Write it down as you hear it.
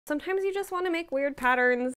Sometimes you just want to make weird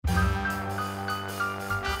patterns.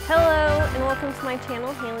 Hello and welcome to my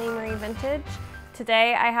channel, Haley Marie Vintage.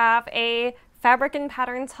 Today I have a fabric and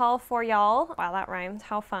patterns haul for y'all. Wow, that rhymes,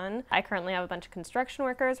 how fun. I currently have a bunch of construction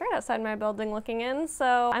workers right outside my building looking in,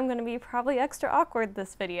 so I'm gonna be probably extra awkward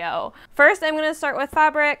this video. First, I'm gonna start with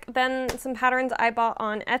fabric, then some patterns I bought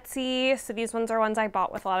on Etsy. So these ones are ones I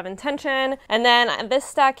bought with a lot of intention. And then this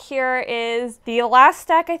stack here is the last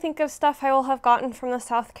stack, I think, of stuff I will have gotten from the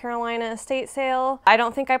South Carolina estate sale. I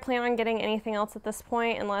don't think I plan on getting anything else at this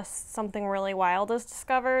point unless something really wild is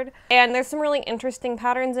discovered. And there's some really interesting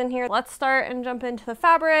patterns in here. Let's start and jump into the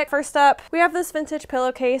fabric. First up, we have this vintage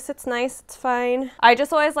pillowcase. It's nice, it's fine. I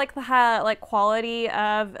just always like the quality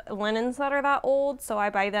of linens that are that old, so I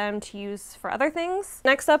buy them to use for other things.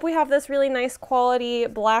 Next up, we have this really nice quality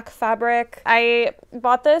black fabric. I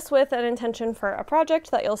bought this with an intention for a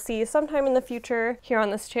project that you'll see sometime in the future here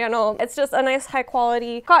on this channel. It's just a nice high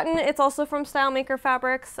quality cotton. It's also from Style Maker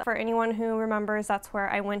Fabrics. For anyone who remembers, that's where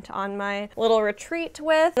I went on my little retreat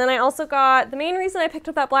with. And then I also got, the main reason I picked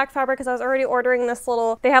up that black fabric is I was already ordering this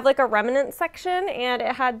little, they have like a remnant section, and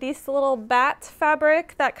it had this little bat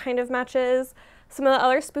fabric that kind of matches some of the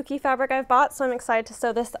other spooky fabric I've bought, so I'm excited to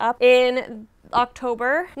sew this up in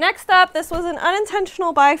October. Next up, this was an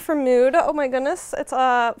unintentional buy from Mood. Oh my goodness, it's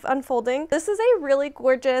unfolding. This is a really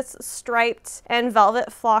gorgeous striped and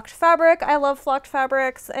velvet flocked fabric. I love flocked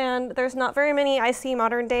fabrics, and there's not very many I see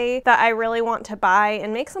modern day that I really want to buy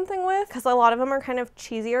and make something with, because a lot of them are kind of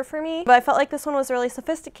cheesier for me. But I felt like this one was really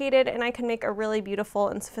sophisticated and I could make a really beautiful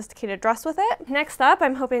and sophisticated dress with it. Next up,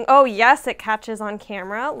 I'm hoping, oh yes, it catches on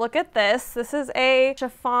camera. Look at this. This is a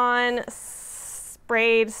chiffon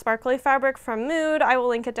sprayed sparkly fabric from Mood. I will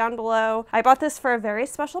link it down below. I bought this for a very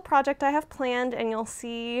special project I have planned, and you'll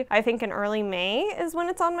see, I think in early May is when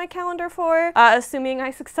it's on my calendar for, assuming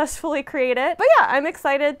I successfully create it. But yeah, I'm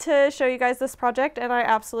excited to show you guys this project, and I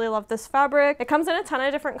absolutely love this fabric. It comes in a ton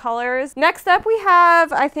of different colors. Next up, we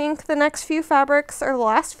have, I think the next few fabrics, or the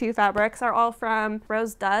last few fabrics, are all from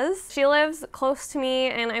Rose Does. She lives close to me,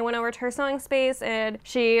 and I went over to her sewing space, and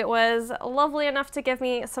she was lovely enough to give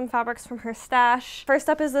me some fabrics from her stash. First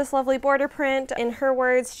up is this lovely border print. In her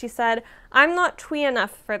words, she said, "I'm not twee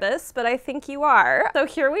enough for this, but I think you are." So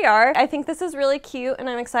here we are. I think this is really cute, and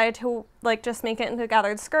I'm excited to just make it into a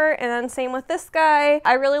gathered skirt. And then same with this guy.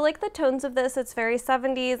 I really like the tones of this. It's very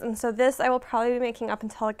 70s, and so this I will probably be making up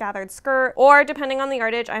until a gathered skirt, or depending on the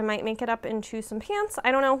yardage, I might make it up into some pants.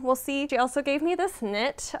 I don't know, we'll see. She also gave me this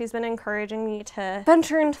knit. She's been encouraging me to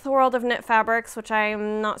venture into the world of knit fabrics, which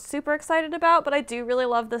I'm not super excited about, but I do really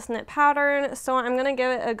love this knit pattern, so I'm gonna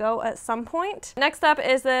give it a go at some point. Next up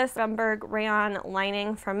is this Gumberg rayon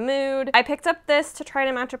lining from Mood. I picked up this to try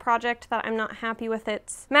to match a project that I'm not happy with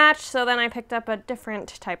its match, so then I picked up a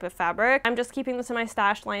different type of fabric. I'm just keeping this in my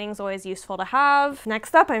stash. Lining's always useful to have.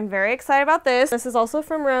 Next up, I'm very excited about this. This is also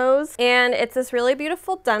from Rose, and it's this really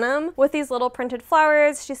beautiful denim with these little printed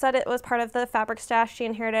flowers. She said it was part of the fabric stash she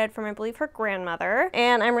inherited from, I believe, her grandmother,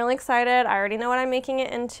 and I'm really excited. I already know what I'm making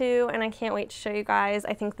it into, and I can't wait to show you guys.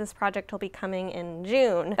 I think this project will be coming in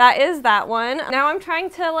June. That is that one. Now I'm trying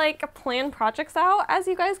to plan projects out, as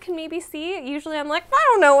you guys can maybe see. Usually I'm like, I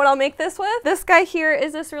don't know what I'll make this with. This guy here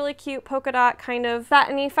is this really cute polka dot kind of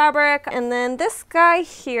satiny fabric, and then this guy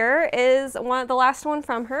here is the last one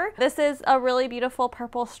from her. This is a really beautiful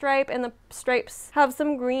purple stripe, and the stripes have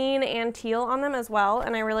some green and teal on them as well,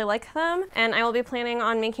 and I really like them, and I will be planning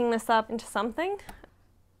on making this up into something.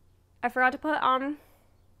 I forgot to put on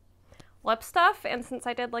lip stuff, and since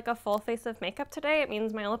I did a full face of makeup today, it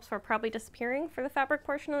means my lips were probably disappearing for the fabric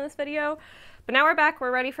portion of this video. But now we're back,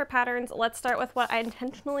 we're ready for patterns. Let's start with what I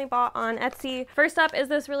intentionally bought on Etsy. First up is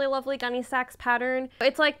this really lovely gunny sacks pattern.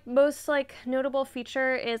 It's most notable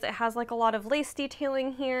feature is it has a lot of lace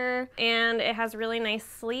detailing here, and it has really nice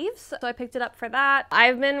sleeves. So I picked it up for that.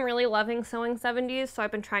 I've been really loving sewing 70s, so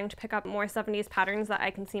I've been trying to pick up more 70s patterns that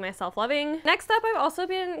I can see myself loving. Next up, I've also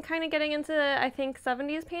been kind of getting into, I think,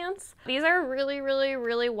 70s pants. These are really, really,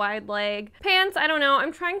 really wide leg pants. I don't know,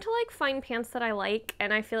 I'm trying to find pants that I like,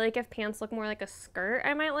 and I feel like if pants look more like a skirt,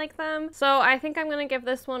 I might like them. So I think I'm gonna give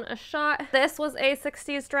this one a shot. This was a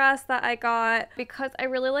 60s dress that I got because I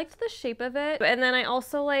really liked the shape of it, and then I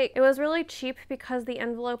also it was really cheap because the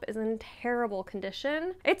envelope is in terrible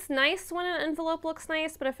condition. It's nice when an envelope looks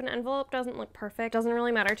nice, but if an envelope doesn't look perfect, it doesn't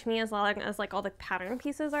really matter to me as long as all the pattern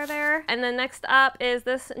pieces are there. And then next up is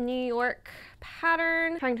this New York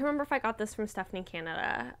pattern. I'm trying to remember if I got this from Stephanie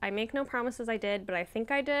Canada. I make no promises I did, but I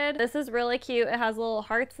think I did. This is really cute. It has little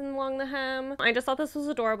hearts along the hem. I just thought this was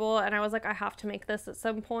adorable and I was like, I have to make this at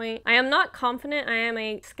some point. I am not confident I am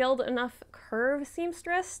a skilled enough curve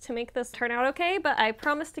seamstress to make this turn out okay, but I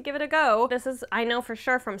promise to give it a go. This is, I know for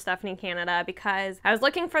sure, from Stephanie Canada because I was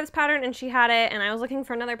looking for this pattern and she had it, and I was looking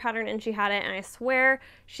for another pattern and she had it, and I swear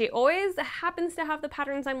she always happens to have the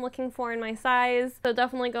patterns I'm looking for in my size. So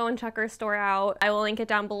definitely go and check her store out. I will link it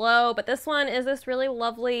down below, but this one is this really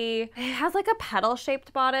lovely, it has like a petal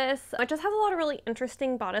shaped bodice. It just has a lot of really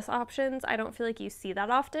interesting bodice options. I don't feel like you see that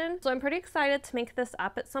often. So I'm pretty excited to make this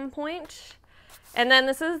up at some point. And then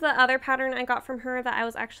this is the other pattern I got from her that I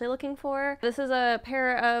was actually looking for. This is a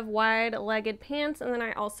pair of wide-legged pants, and then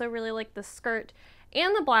I also really like the skirt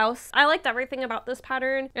and the blouse. I liked everything about this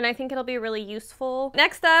pattern and I think it'll be really useful.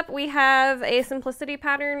 Next up, we have a simplicity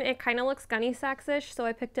pattern. It kind of looks gunny sacks-ish, so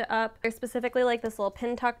I picked it up. There's specifically like this little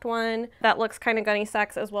pin tucked one that looks kind of gunny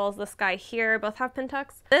sacks, as well as this guy here. Both have pin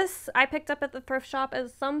tucks. This I picked up at the thrift shop at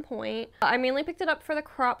some point. I mainly picked it up for the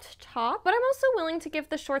cropped top, but I'm also willing to give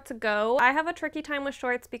the shorts a go. I have a tricky time with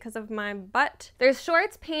shorts because of my butt. There's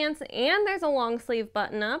shorts, pants, and there's a long sleeve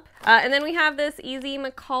button up. And then we have this Easy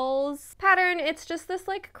McCall's pattern. It's just this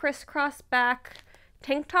like crisscross back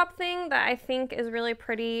tank top thing that I think is really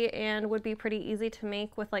pretty and would be pretty easy to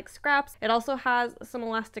make with like scraps. It also has some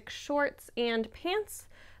elastic shorts and pants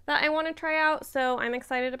that I want to try out, so I'm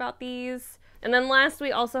excited about these. And then last,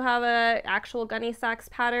 we also have a actual gunny sacks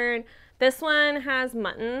pattern. This one has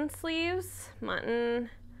mutton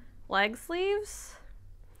leg sleeves.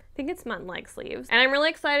 I think it's mutton leg sleeves. And I'm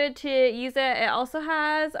really excited to use it. It also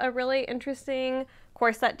has a really interesting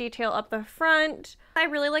corset detail up the front. I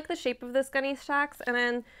really like the shape of this gunny sacks, and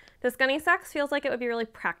then this gunny sacks feels like it would be really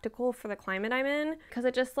practical for the climate I'm in because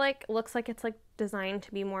it just like looks like it's like designed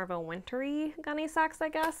to be more of a wintry gunny sacks, I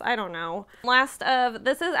guess. I don't know. Last of,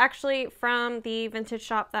 this is actually from the vintage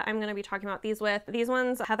shop that I'm going to be talking about these with. These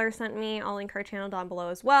ones Heather sent me. I'll link her channel down below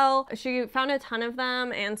as well. She found a ton of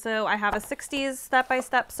them, and so I have a 60s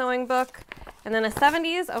step-by-step sewing book, and then a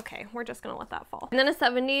 70s, okay, we're just gonna let that fall. And then a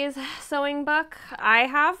 70s sewing book. I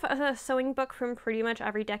have a sewing book from pretty much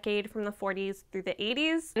every decade from the 40s through the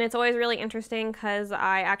 80s, and it's always really interesting because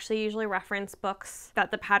I actually usually reference books that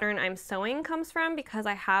the pattern I'm sewing comes from, because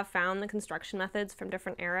I have found the construction methods from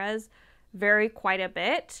different eras vary quite a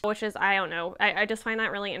bit, which is, I don't know, I just find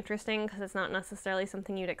that really interesting because it's not necessarily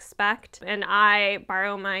something you'd expect. And I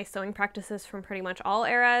borrow my sewing practices from pretty much all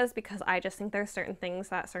eras because I just think there's certain things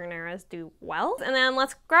that certain eras do well. And then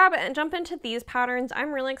let's grab it and jump into these patterns.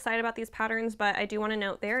 I'm really excited about these patterns, but I do want to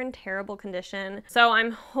note they're in terrible condition. So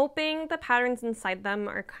I'm hoping the patterns inside them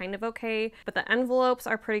are kind of okay, but the envelopes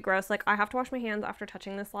are pretty gross. Like, I have to wash my hands after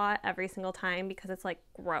touching this lot every single time because it's like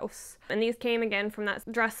gross. And these came again from that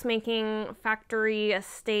dressmaking factory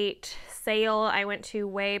estate sale I went to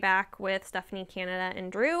way back with Stephanie Canada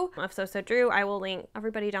and Drew of So Drew. I will link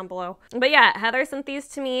everybody down below. But yeah, Heather sent these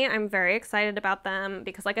to me. I'm very excited about them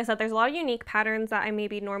because, like I said, there's a lot of unique patterns that I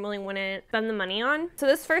maybe normally wouldn't spend the money on. So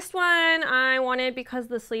this first one I wanted because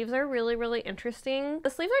the sleeves are really, really interesting.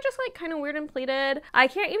 The sleeves are just like kind of weird and pleated. I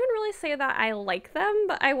can't even really say that I like them,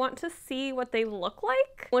 but I want to see what they look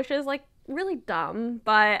like, which is like really dumb,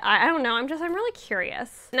 but I don't know, I'm really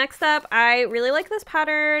curious. Next up, I really like this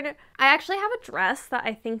pattern. I actually have a dress that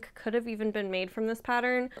I think could have even been made from this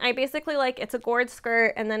pattern. I basically like, it's a gored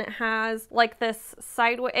skirt, and then it has like this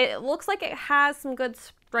sideways, it looks like it has some good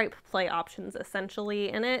stripe play options essentially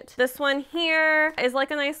in it. This one here is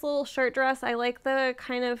like a nice little shirt dress. I like the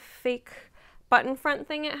kind of fake button front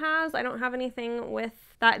thing it has. I don't have anything with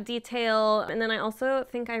that detail. And then I also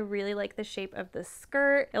think I really like the shape of this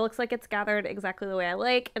skirt. It looks like it's gathered exactly the way I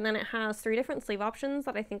like. And then it has 3 different sleeve options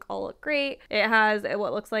that I think all look great. It has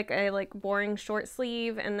what looks like a boring short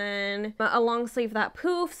sleeve, and then a long sleeve that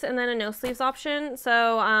poofs, and then a no sleeves option.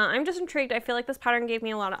 So I'm just intrigued. I feel like this pattern gave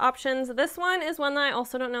me a lot of options. This one is one that I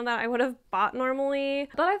also don't know that I would have bought normally,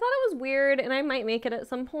 but I thought it was weird and I might make it at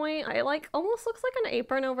some point. It like almost looks like an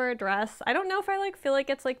apron over a dress. I don't know if I like feel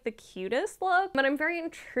like it's like the cutest look, but I'm very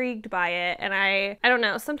intrigued by it, and I don't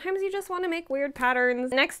know, sometimes you just want to make weird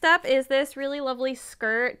patterns. Next up is this really lovely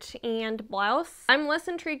skirt and blouse. I'm less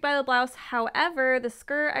intrigued by the blouse, however the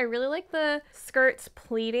skirt, I really like the skirt's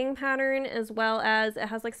pleating pattern, as well as it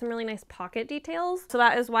has like some really nice pocket details, so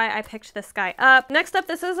that is why I picked this guy up. Next up,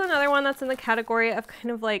 this is another one that's in the category of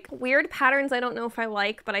kind of like weird patterns I don't know if I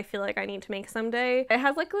like, but I feel like I need to make someday. It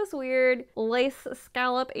has like this weird lace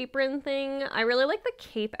scallop apron thing. I really like the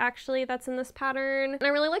cape actually that's in this pattern, and I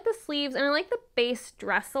really like the sleeves, and I like the base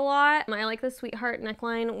dress a lot. I like the sweetheart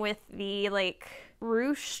neckline with the like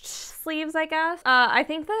ruched sleeves, I guess. I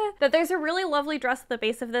think that there's a really lovely dress at the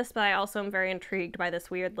base of this, but I also am very intrigued by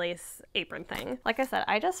this weird lace apron thing. Like I said,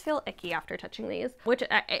 I just feel icky after touching these, which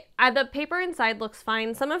the paper inside looks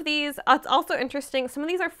fine. Some of these, it's also interesting, some of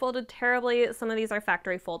these are folded terribly, some of these are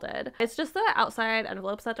factory folded. It's just the outside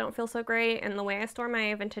envelopes that don't feel so great, and the way I store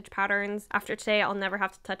my vintage patterns, after today I'll never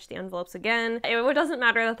have to touch the envelopes again. It doesn't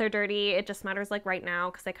matter that they're dirty, it just matters like right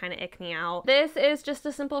now because they kind of ick me out. This is just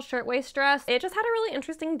a simple shirtwaist dress. It just had a really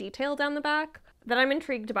interesting detail down the back that I'm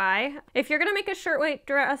intrigued by. If you're gonna make a shirtwaist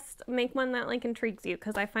dress, make one that like intrigues you,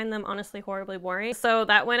 because I find them honestly horribly boring. So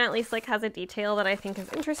that one at least like has a detail that I think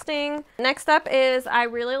is interesting. Next up is, I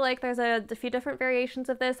really like, there's a few different variations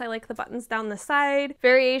of this. I like the buttons down the side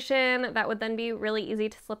variation that would then be really easy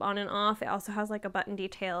to slip on and off. It also has like a button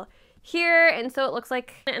detail here, and so it looks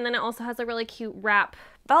like, and then it also has a really cute wrap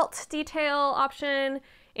belt detail option,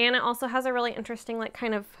 and it also has a really interesting like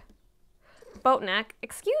kind of boat neck.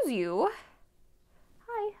 Excuse you.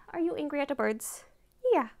 Hi, are you angry at the birds?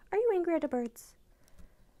 Yeah, are you angry at the birds?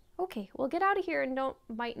 Okay, well get out of here and don't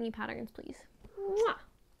bite any patterns, please. Mwah.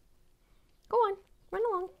 Go on, run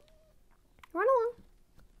along. Run along.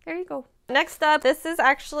 There you go. Next up, this is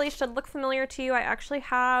actually, should look familiar to you. I actually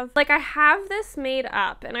have, like I have this made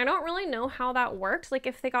up, and I don't really know how that works. Like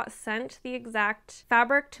if they got sent the exact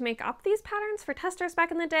fabric to make up these patterns for testers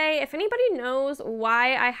back in the day. If anybody knows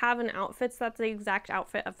why I have an outfit that's the exact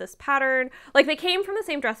outfit of this pattern, like they came from the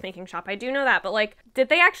same dressmaking shop, I do know that, but like, did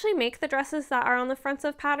they actually make the dresses that are on the fronts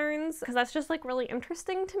of patterns? Because that's just like really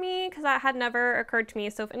interesting to me, because that had never occurred to me.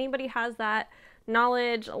 So if anybody has that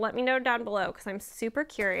knowledge, let me know down below because I'm super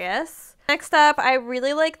curious. Next up, I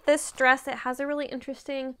really like this dress. It has a really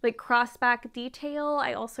interesting like crossback detail.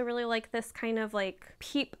 I also really like this kind of like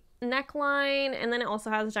peep neckline, and then it also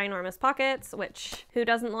has ginormous pockets, which who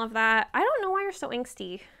doesn't love that? I don't know why you're so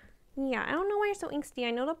angsty. Yeah, I don't know why you're so angsty.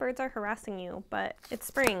 I know the birds are harassing you, but it's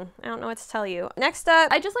spring. I don't know what to tell you. Next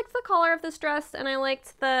up, I just liked the collar of this dress, and I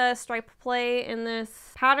liked the stripe play in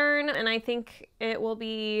this pattern, and I think it will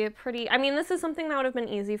be pretty, I mean, this is something that would have been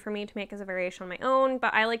easy for me to make as a variation on my own,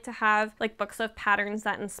 but I like to have like books of patterns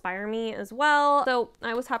that inspire me as well. So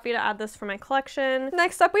I was happy to add this for my collection.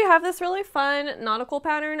 Next up, we have this really fun nautical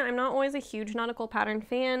pattern. I'm not always a huge nautical pattern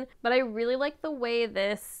fan, but I really like the way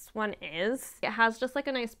this one is. It has just like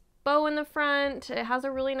a nice bow in the front. It has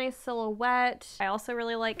a really nice silhouette. I also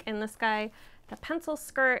really like in this guy the pencil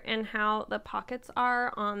skirt and how the pockets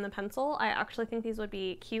are on the pencil. I actually think these would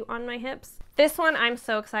be cute on my hips. This one, I'm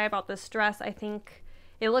so excited about this dress. I think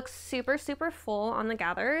it looks super, super full on the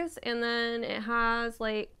gathers, and then it has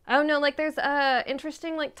like, oh no, like there's a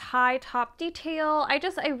interesting like tie top detail. I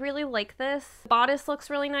really like this. Bodice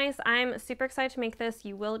looks really nice. I'm super excited to make this.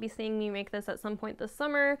 You will be seeing me make this at some point this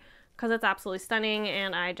summer, because it's absolutely stunning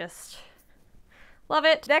and I just love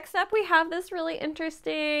it. Next up, we have this really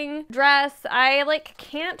interesting dress. I like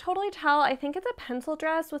can't totally tell. I think it's a pencil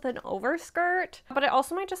dress with an overskirt, but it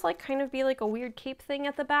also might just like kind of be like a weird cape thing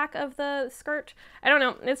at the back of the skirt. I don't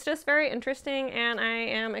know. It's just very interesting and I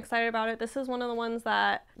am excited about it. This is one of the ones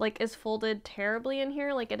that like is folded terribly in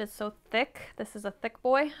here. Like it is so thick. This is a thick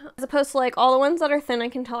boy. As opposed to like all the ones that are thin, I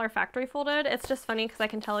can tell are factory folded. It's just funny because I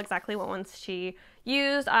can tell exactly what ones she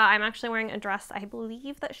used. I'm actually wearing a dress I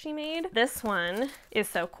believe that she made. This one is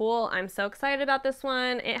so cool. I'm so excited about this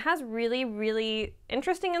one. It has really, really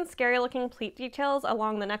interesting and scary looking pleat details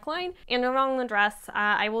along the neckline and along the dress.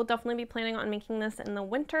 I will definitely be planning on making this in the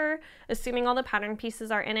winter, assuming all the pattern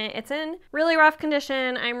pieces are in it. It's in really rough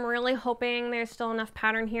condition. I'm really hoping there's still enough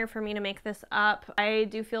pattern here for me to make this up. I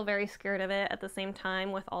do feel very scared of it at the same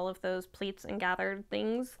time with all of those pleats and gathered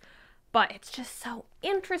things, but it's just so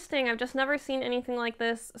interesting. I've just never seen anything like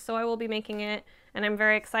this, so I will be making it and I'm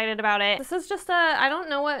very excited about it. This is just a, I don't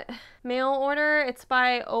know what mail order. It's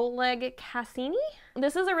by Oleg Cassini.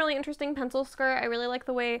 This is a really interesting pencil skirt. I really like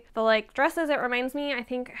the way the like dresses. It reminds me, I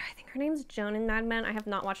think her name's Joan in Mad Men. I have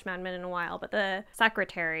not watched Mad Men in a while, but the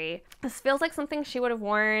secretary. This feels like something she would have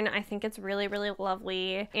worn. I think it's really, really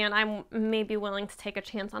lovely. And I'm maybe willing to take a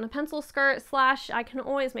chance on a pencil skirt slash I can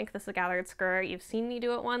always make this a gathered skirt. You've seen me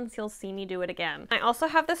do it once, you'll see me do it again. I also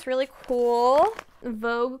have this really cool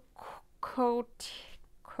Vogue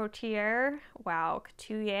Coutier. Wow,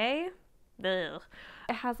 couturier. Ugh.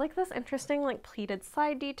 It has like this interesting like pleated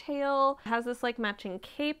side detail. It has this like matching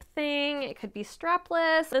cape thing. It could be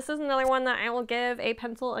strapless. This is another one that I will give a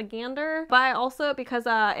pencil a gander, but also because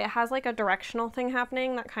it has like a directional thing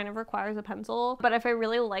happening that kind of requires a pencil. But if I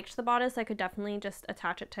really liked the bodice, I could definitely just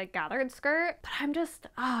attach it to a gathered skirt. But I'm just,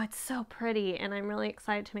 oh, it's so pretty, and I'm really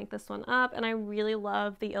excited to make this one up, and I really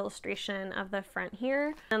love the illustration of the front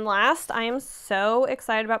here. And last, I am so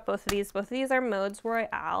excited about both of these. Both of these are Modes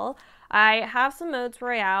Royale. I have some Modes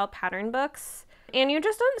Royale pattern books, and you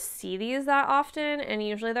just don't see these that often, and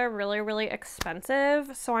usually they're really, really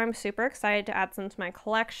expensive. So I'm super excited to add some to my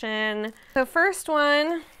collection. So first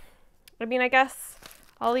one, I mean, I guess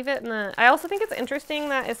I'll leave it in the, I also think it's interesting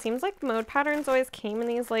that it seems like Mode patterns always came in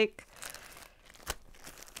these like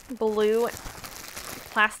blue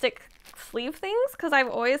plastic sleeve things, because I've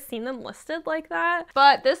always seen them listed like that.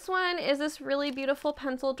 But this one is this really beautiful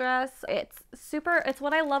pencil dress. It's super, it's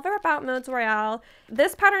what I love about Modes Royale.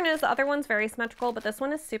 This pattern is, the other one's very symmetrical, but this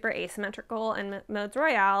one is super asymmetrical, and Modes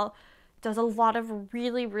Royale does a lot of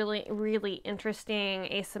really, really, really interesting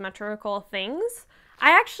asymmetrical things.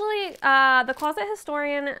 I actually, the Closet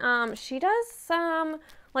Historian, she does some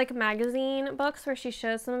like magazine books where she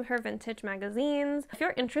shows some of her vintage magazines. If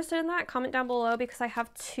you're interested in that, comment down below, because I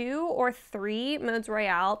have 2 or 3 Modes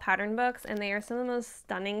Royale pattern books, and they are some of the most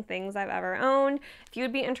stunning things I've ever owned. If you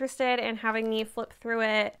would be interested in having me flip through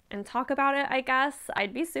it and talk about it, I guess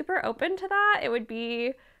I'd be super open to that. It would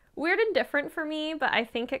be weird and different for me, but I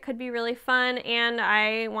think it could be really fun, and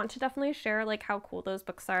I want to definitely share like how cool those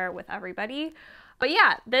books are with everybody. But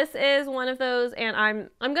yeah, this is one of those, and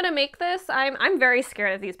I'm gonna make this. I'm very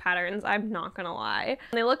scared of these patterns, I'm not gonna lie.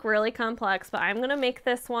 They look really complex, but I'm gonna make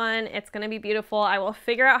this one. It's gonna be beautiful. I will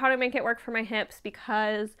figure out how to make it work for my hips,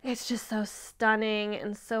 because it's just so stunning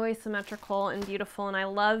and so asymmetrical and beautiful, and I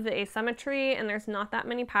love the asymmetry, and there's not that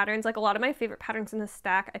many patterns. Like, a lot of my favorite patterns in this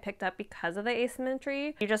stack I picked up because of the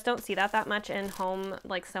asymmetry. You just don't see that much in home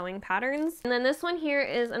like sewing patterns. And then this one here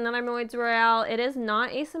is another Modes Royale. It is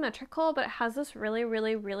not asymmetrical, but it has this really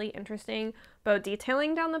interesting bow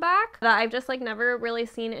detailing down the back that I've just like never really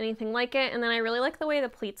seen anything like it. And then I really like the way the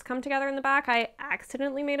pleats come together in the back. I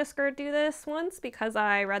accidentally made a skirt do this once because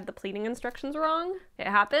I read the pleating instructions wrong. It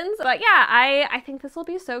happens. But yeah, I think this will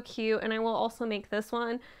be so cute, and I will also make this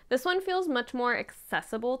one. This one feels much more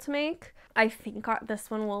accessible to make. I think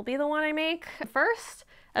this one will be the one I make first,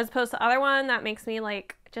 as opposed to the other one that makes me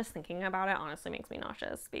like, just thinking about it honestly makes me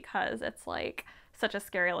nauseous, because it's like such a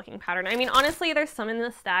scary looking pattern. I mean, honestly, there's some in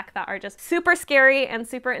this stack that are just super scary and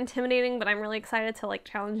super intimidating, but I'm really excited to like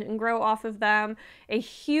challenge and grow off of them. A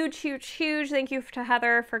huge thank you to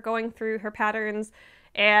Heather for going through her patterns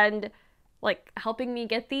and like helping me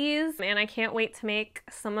get these, and I can't wait to make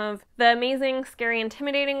some of the amazing, scary,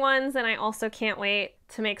 intimidating ones, and I also can't wait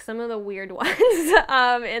to make some of the weird ones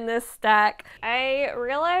in this stack. I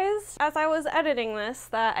realized as I was editing this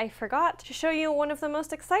that I forgot to show you one of the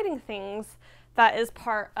most exciting things that is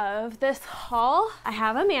part of this haul. I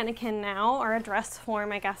have a mannequin now, or a dress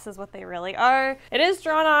form, I guess is what they really are. It is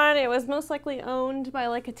drawn on. It was most likely owned by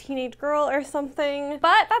like a teenage girl or something,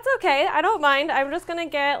 but that's okay. I don't mind. I'm just gonna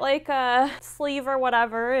get like a sleeve or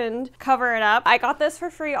whatever and cover it up. I got this for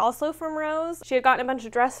free also from Rose. She had gotten a bunch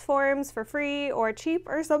of dress forms for free or cheap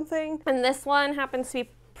or something, and this one happens to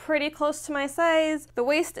be pretty close to my size. The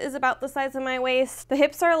waist is about the size of my waist. The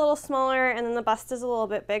hips are a little smaller, and then the bust is a little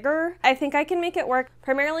bit bigger. I think I can make it work.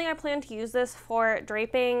 Primarily, I plan to use this for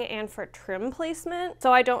draping and for trim placement,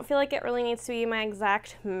 so I don't feel like it really needs to be my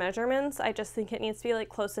exact measurements. I just think it needs to be like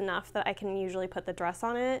close enough that I can usually put the dress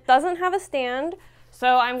on it. It doesn't have a stand,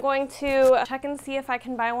 so I'm going to check and see if I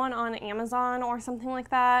can buy one on Amazon or something like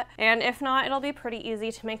that. And if not, it'll be pretty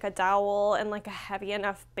easy to make a dowel and like a heavy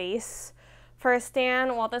enough base for a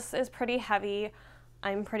stand. While this is pretty heavy,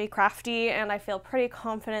 I'm pretty crafty, and I feel pretty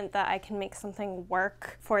confident that I can make something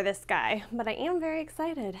work for this guy. But I am very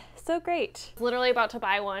excited. So great. I was literally about to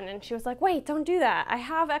buy one, and she was like, wait, don't do that. I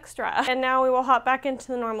have extra. And now we will hop back into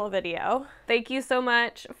the normal video. Thank you so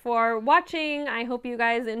much for watching. I hope you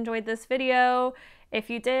guys enjoyed this video.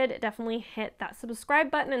 If you did, definitely hit that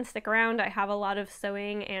subscribe button and stick around. I have a lot of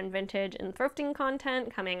sewing and vintage and thrifting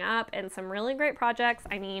content coming up, and some really great projects.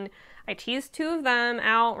 I mean, I teased 2 of them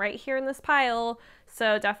out right here in this pile,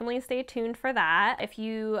 so definitely stay tuned for that. If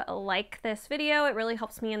you like this video, it really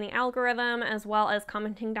helps me in the algorithm, as well as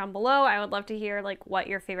commenting down below. I would love to hear like what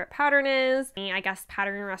your favorite pattern is. I guess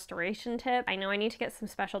pattern restoration tip. I know I need to get some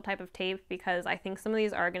special type of tape, because I think some of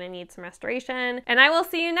these are gonna need some restoration. And I will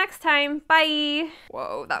see you next time. Bye!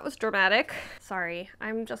 Whoa, that was dramatic. Sorry,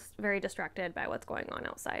 I'm just very distracted by what's going on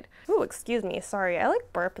outside. Ooh, excuse me, sorry. I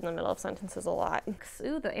like burp in the middle of sentences a lot.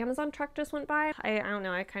 Ooh, the Amazon truck just went by. I don't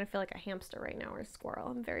know, I kind of feel like a hamster right now, or a squirrel.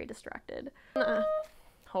 I'm very distracted.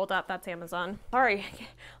 Hold up, that's Amazon. Sorry,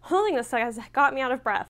 holding this has got me out of breath.